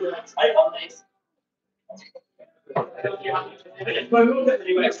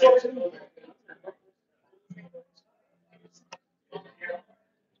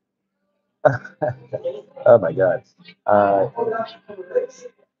 Oh my God. Uh,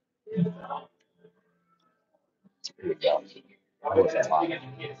 here you go. That was a lot.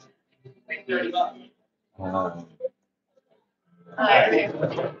 Um,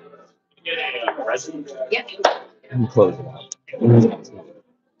 let me close it out.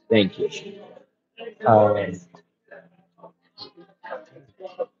 Thank you. Um,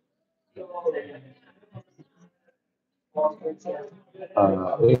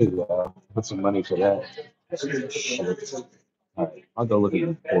 there you go. Put some money for that. Shit. All right, I'll go look at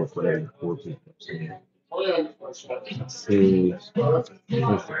the fourth, whatever the fourth is. Let's see.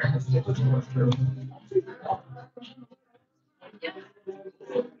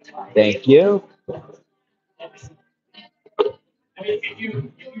 Thank you.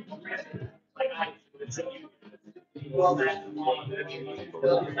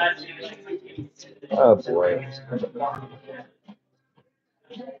 Oh boy.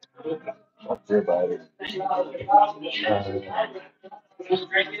 Dear Biden.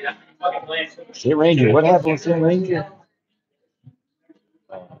 State Ranger. What happened with State Ranger?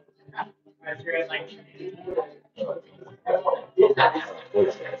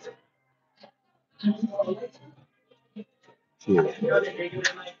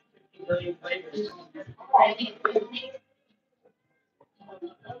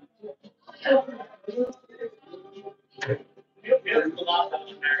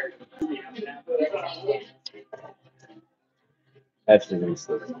 That's the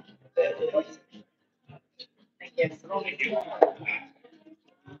reason.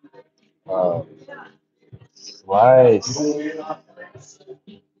 Um, Slice.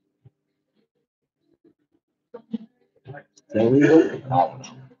 There we go.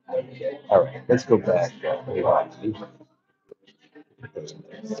 All right, let's go back.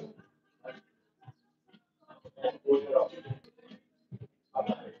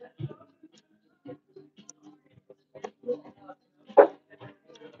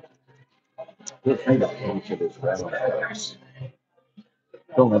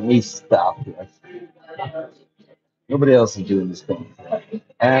 Don't let me stop this. Nobody else is doing this thing.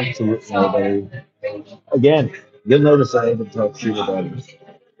 Absolutely nobody. Again, you'll notice I haven't talked shit about a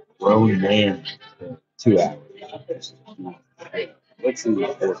grown man for 2 hours. Let's see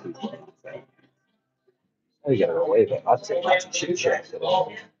what four people. I gotta go away, but I'll take lots of chit chat.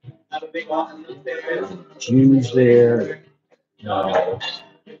 Jews there.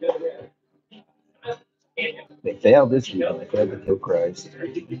 They failed this week. They failed to kill Christ.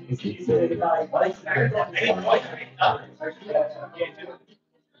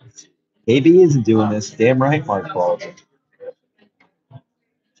 AB isn't doing this. Damn right, Mark Paul.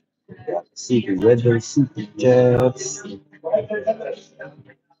 Secret Red those secret jets.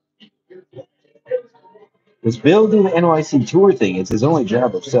 This Bill doing the NYC tour thing is his only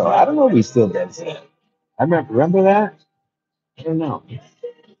job or so. I don't know if he still does that. I remember that? I don't know.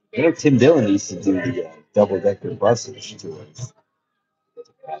 I know Tim Dillon used to do the double-decker buses tours.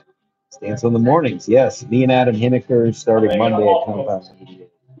 Stancil in the mornings, yes. Me and Adam Hineker started Monday at Compound Media.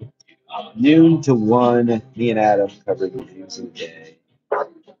 Noon to 1, me and Adam covered the news of the day.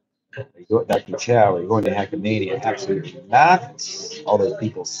 Dr. Chow, are you going to Hackmania? Absolutely not. All those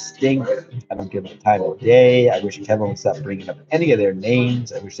people stink. I don't give them time of day. I wish Kevin would stop bringing up any of their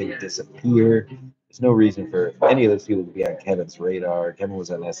names. I wish they would disappear. There's no reason for any of those people to be on Kevin's radar. Kevin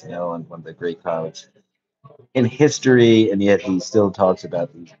was on SNL and one of the great comics in history, and yet he still talks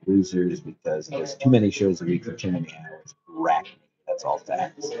about these losers because there's too many shows a week for too many hours. Rack. That's all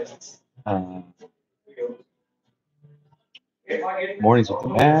facts. Mornings with the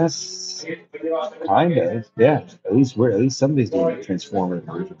Mass. Kind of, yeah. At least somebody's doing transformative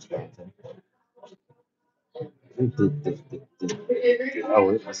versions content.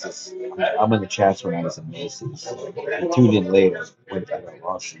 Oh, what's this? I'm in the chats when I was in Macy's. I tuned in later. Went to the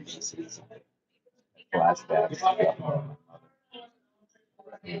lost in Macy's. Flashbacks.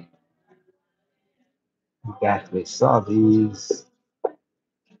 Back they saw these.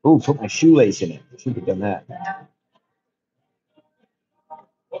 Oh, put my shoelace in it. Should have done that.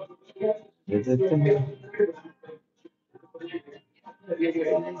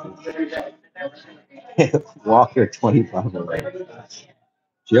 Walker 25 away.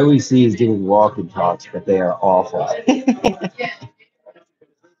 Joey C is doing walking talks, but they are awful.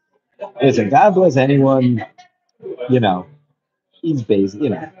 Listen, God bless anyone, you know, he's based,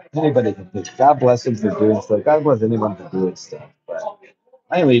 anybody can pick. God bless him for doing stuff. God bless anyone for doing stuff. But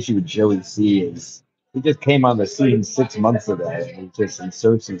my only issue with Joey C is he just came on the scene 6 months ago and he just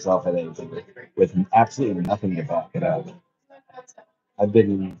inserts himself in anything with absolutely nothing to back it up. I've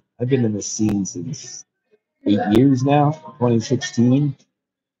been in the scene since 8 years now, 2016.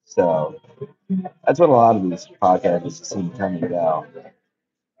 So that's what a lot of these podcasts seem to come about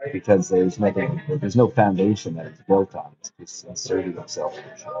because there's no foundation that it's built on. It's just inserting himself in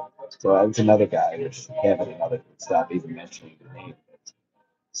the show. So that's another guy, which Kevin and others would stop even mentioning the name.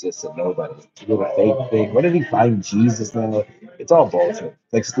 It's just a nobody. He did a fake thing. What did he find Jesus now? It's all bullshit.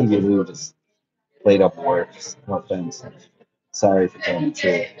 Like Stevie Lou just played up works. No offense. Sorry for telling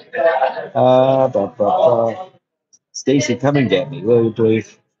the truth. Stacy, come and get me, will you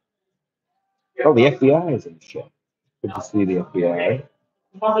please? Oh, the FBI is in the show. Good to see the FBI.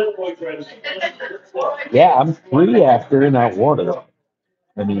 Yeah, I'm free after that water.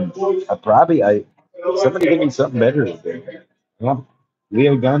 I mean, somebody give me something better to do. Yeah.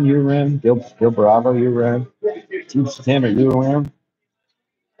 Leo Gunn, you around? Gil Bravo, you around? Teach Tanner, you around?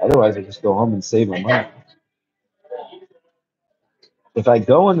 Otherwise, I just go home and save my money. If I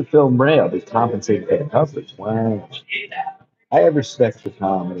go on the film rail, they compensate for the coverage. Wow. I have respect for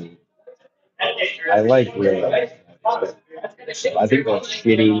comedy. I like real. I think that's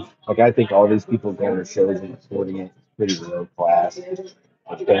shitty. Like I think all these people going to shows and recording it is pretty low class. It's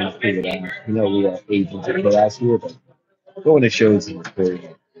going through it out. We have agents of chaos here, but going to shows and recording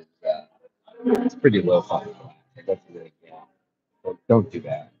it is it's pretty low fucking class. That's really, don't do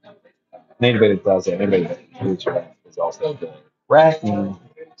that. And anybody that does that, anybody that includes rap is also good. Racking.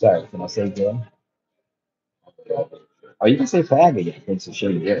 Sorry, can I say good? Oh, you can say fag again. It's a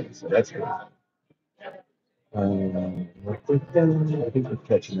shame, yeah. So that's good. I think we're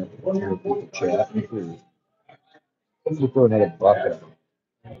catching up with the chat. We're throwing out a bucket.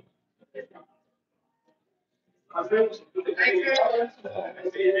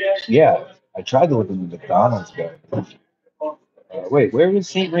 Yeah, I tried to look in the McDonald's guy. Wait, where is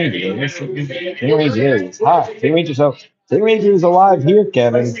St. Ranger? Where's St. Ranger? St. Ranger, there he is. Hi, St. Ranger. So, St. Ranger is alive here,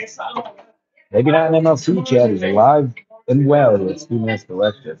 Kevin. Maybe not in MLC chat. He's alive and well here at Ski Mask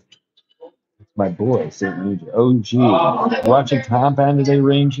Collective. It's my boy, St. Ranger. Oh, gee. Watching Compound today,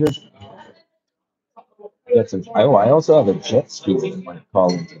 Ranger? I also have a jet ski when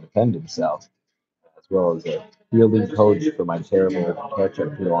calling to defend himself, as well as a fielding coach for my terrible catcher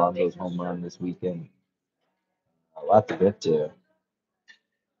who on those home run this weekend. A lot to get to.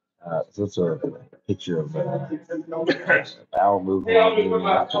 It's also a picture of bowel movement.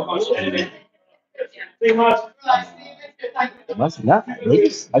 It must not.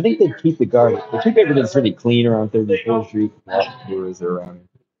 I think they keep the guard. They keep everything pretty clean around 34th Street. Tours around.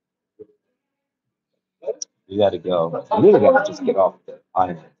 You got to go. You really got to just get off the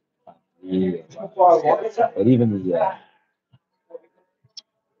island. But even the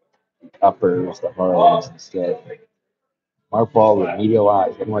uppers, the Harleys, instead. Mark Ball with medial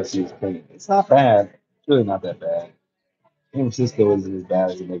eyes. NYC is clean. It's not bad. It's really not that bad. San Francisco isn't as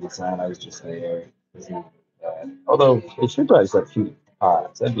bad as it makes it sound. I was just there. Isn't bad. Although it should probably start shooting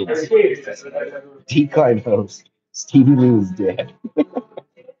pods. That'd be nice. Decline host. Stevie Lou is dead.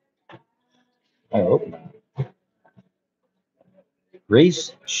 I hope not.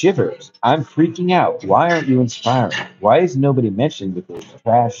 Grace shivers. I'm freaking out. Why aren't you inspiring? Why is nobody mentioning that the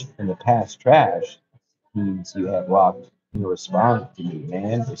trash in the past trash means you have locked? Respond to me,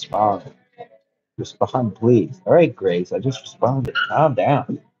 man. Respond. Respond, please. All right, Grace. I just responded. Calm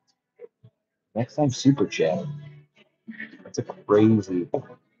down. Next time, super chat. That's a crazy.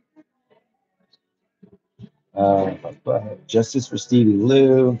 Justice for Stevie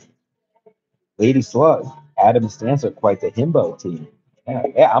Lou. Lady Slug. Adam and Stancil, quite the himbo team.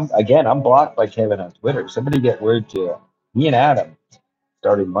 Yeah. I'm blocked by Kevin on Twitter. Somebody get word to me and Adam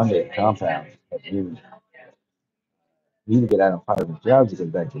starting Monday at Compound at noon. We need to get out on fire with jobs to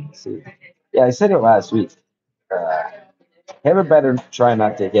get back to the sea. Yeah, I said it last week. Kevin better try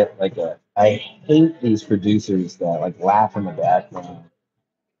not to get like a. I hate these producers that like laugh in the background.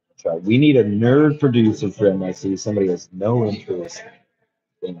 We need a nerd producer for NYC. Somebody who has no interest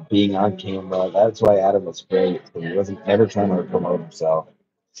in being on camera. That's why Adam was great. He wasn't ever trying to promote himself.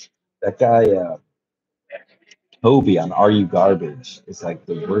 That guy, Toby on Are You Garbage is like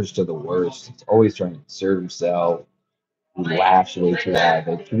the worst of the worst. He's always trying to insert himself. He laughs way too loud.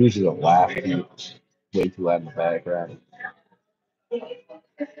 The producers will laugh way too loud in the background.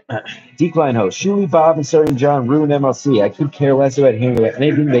 Decline host. Shuli, Bob, and Starting John ruin MLC. I could care less about hearing about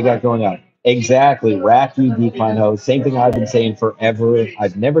anything they got going on. Exactly. Racky decline host. Same thing I've been saying forever.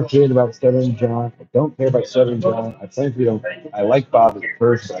 I've never cared about Stuttering John. I don't care about Stuttering John. I frankly don't. I like Bob as a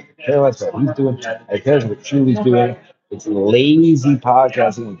person. I could care less what he's doing. I care less what Shuli's doing. It's lazy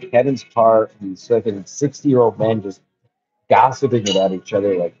podcasting on Kevin's part. These fucking 60-year-old men just gossiping about each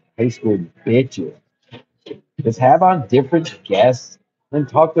other like high school bitches. Just have on different guests and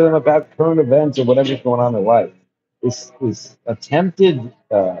talk to them about current events or whatever's going on in life. This attempted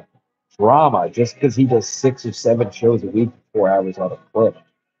drama just because he does 6 or 7 shows a week, 4 hours on a clip.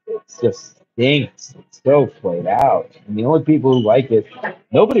 It's just stinks. It's so played out. And the only people who like it,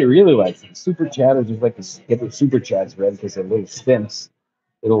 nobody really likes it. Super chatters just like to get their super chats read because they're little stimps,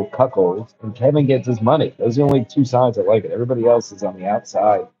 little cuckolds, and Kevin gets his money. Those are the only two sides that like it. Everybody else is on the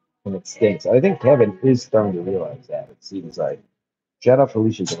outside and it stinks. I think Kevin is starting to realize that. It seems like. Shout out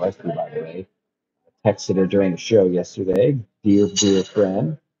Felicia Gillespie, by the way. Texted her during the show yesterday. Dear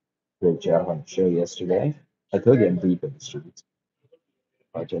friend. Great job on the show yesterday. I told you I'm deep in the streets.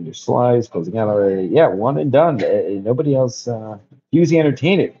 Gender slides, closing out already. Yeah, one and done. Nobody else. Hughes the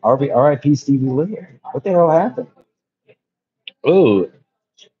Entertainer. R.I.P. Stevie Lillard. What the hell happened? Oh,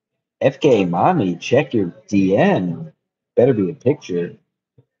 FK Mommy, check your DM. Better be a picture.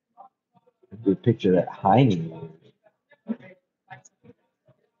 Be a picture that Heine.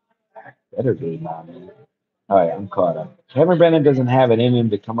 Better be, Mommy. All right, I'm caught up. Cameron Brennan doesn't have it in him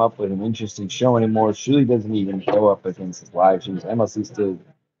to come up with an interesting show anymore. Shuli doesn't even show up against his live shows. MLC still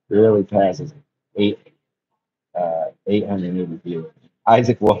barely passes 880 views.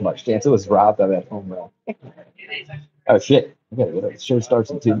 Isaac Walmart. Stancil was robbed of that home run. Oh shit! I gotta get up. The show starts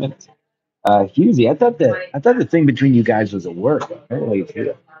in 2 minutes. Husey, I thought the thing between you guys was a work. Apparently it's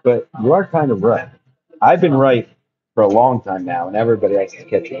real. But you are kind of right. I've been right for a long time now, and everybody else is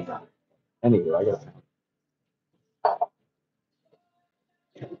catching up. Anyway, I got.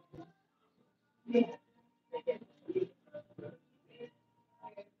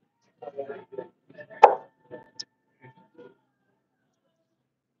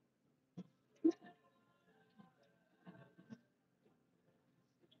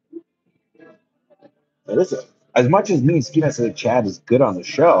 Listen, as much as me and Ski Mask said Chad is good on the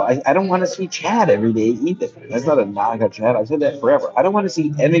show, I don't want to see Chad every day either. That's not a knock on Chad. I've said that forever. I don't want to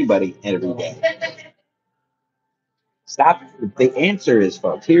see anybody every day. Stop. The answer is,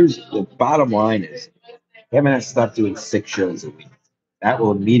 folks, here's the bottom line is Kevin has to stop doing 6 shows a week. That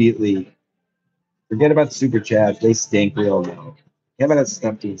will immediately forget about the super chats. They stink. We all know. Kevin has to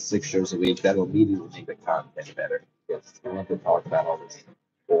stop doing 6 shows a week. That'll immediately make the content better. Yes, we don't have to talk about all this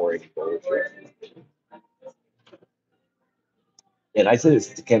boring bullshit. And I say this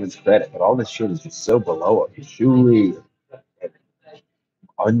to Kevin's credit, but all this shit is just so below him. Julie, and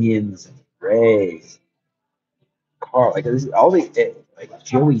onions, and Ray, Carl, like this, all the like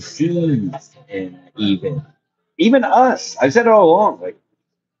Joey C's, and even us. I've said it all along. Like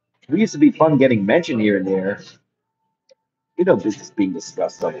we used to be fun getting mentioned here and there. You know, business being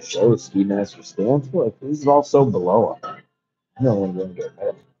discussed on the show. Ski Master stands for like this is all so below him. No one will get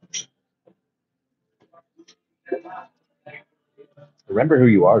that. Remember who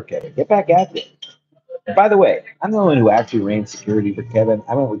you are, Kevin. Get back at it. And by the way, I'm the one who actually ran security for Kevin.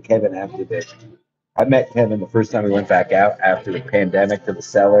 I went with Kevin after this. I met Kevin the first time we went back out after the pandemic to the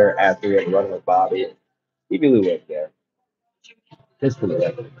cellar, after we had run with Bobby. Stevie Lou went there. Just for the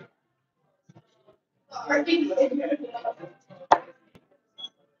record. All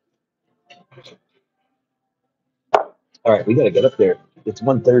right, we got to get up there. It's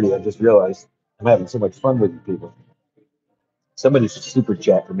 1:30. I just realized I'm having so much fun with you people. Somebody should super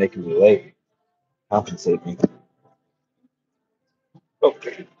chat for making me late. Compensate me.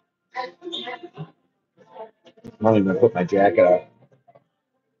 Okay. I'm not even going to put my jacket on.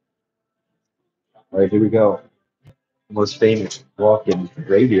 All right, here we go. The most famous walk in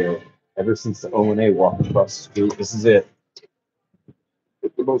radio ever since the O&A walked across the street. This is it.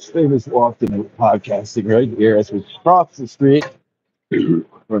 The most famous walk in podcasting right here as we cross the street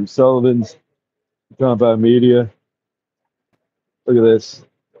from Sullivan's Compound Media. Look at this.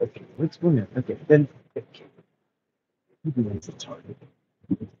 Okay, what's going on? Okay, then. Okay. Maybe that's the target.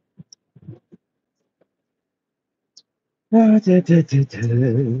 Da, da, da, da, da.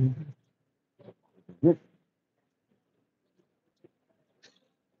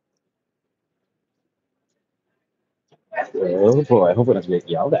 Oh boy, I hope I don't get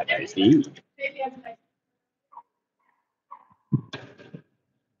yelled at by Steve.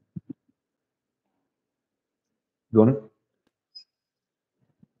 You want it?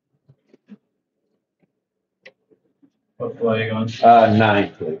 What flag on?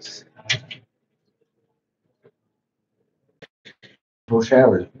 9, please. showers. April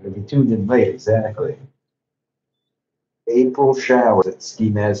showers. If you tuned in late, exactly. April showers at Ski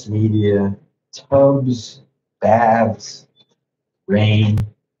Mass Media. Tubs, baths, rain,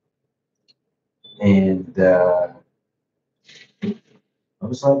 and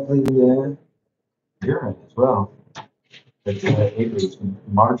most likely urine as well. But April's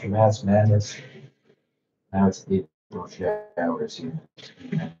March of Mass Madness. Now it's the April showers here.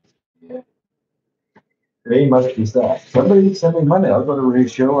 Yeah. Rain must be stopped. Somebody send me money. I'll go to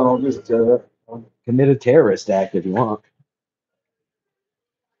Ray's show and I'll just I'll commit a terrorist act if you want.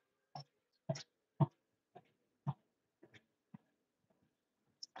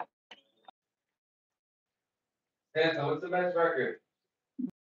 Stancil, what's the best record?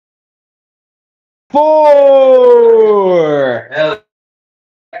 4 Hell,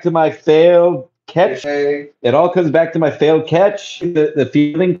 to my failed catch. hey, It all comes back to my failed catch. The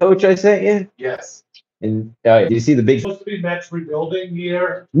fielding coach I sent you. yes. And do you see the big? Supposed to be Mets rebuilding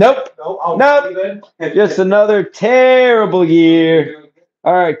year. Nope. No, oh, Nope. then. Just another terrible year.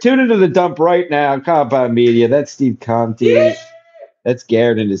 All right, tune into the dump right now. Compound Media. That's Steve Conti. That's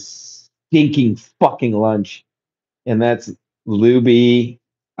Garrett and his stinking fucking lunch. And that's Luby.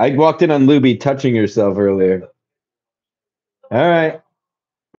 I walked in on Luby touching herself earlier. All right.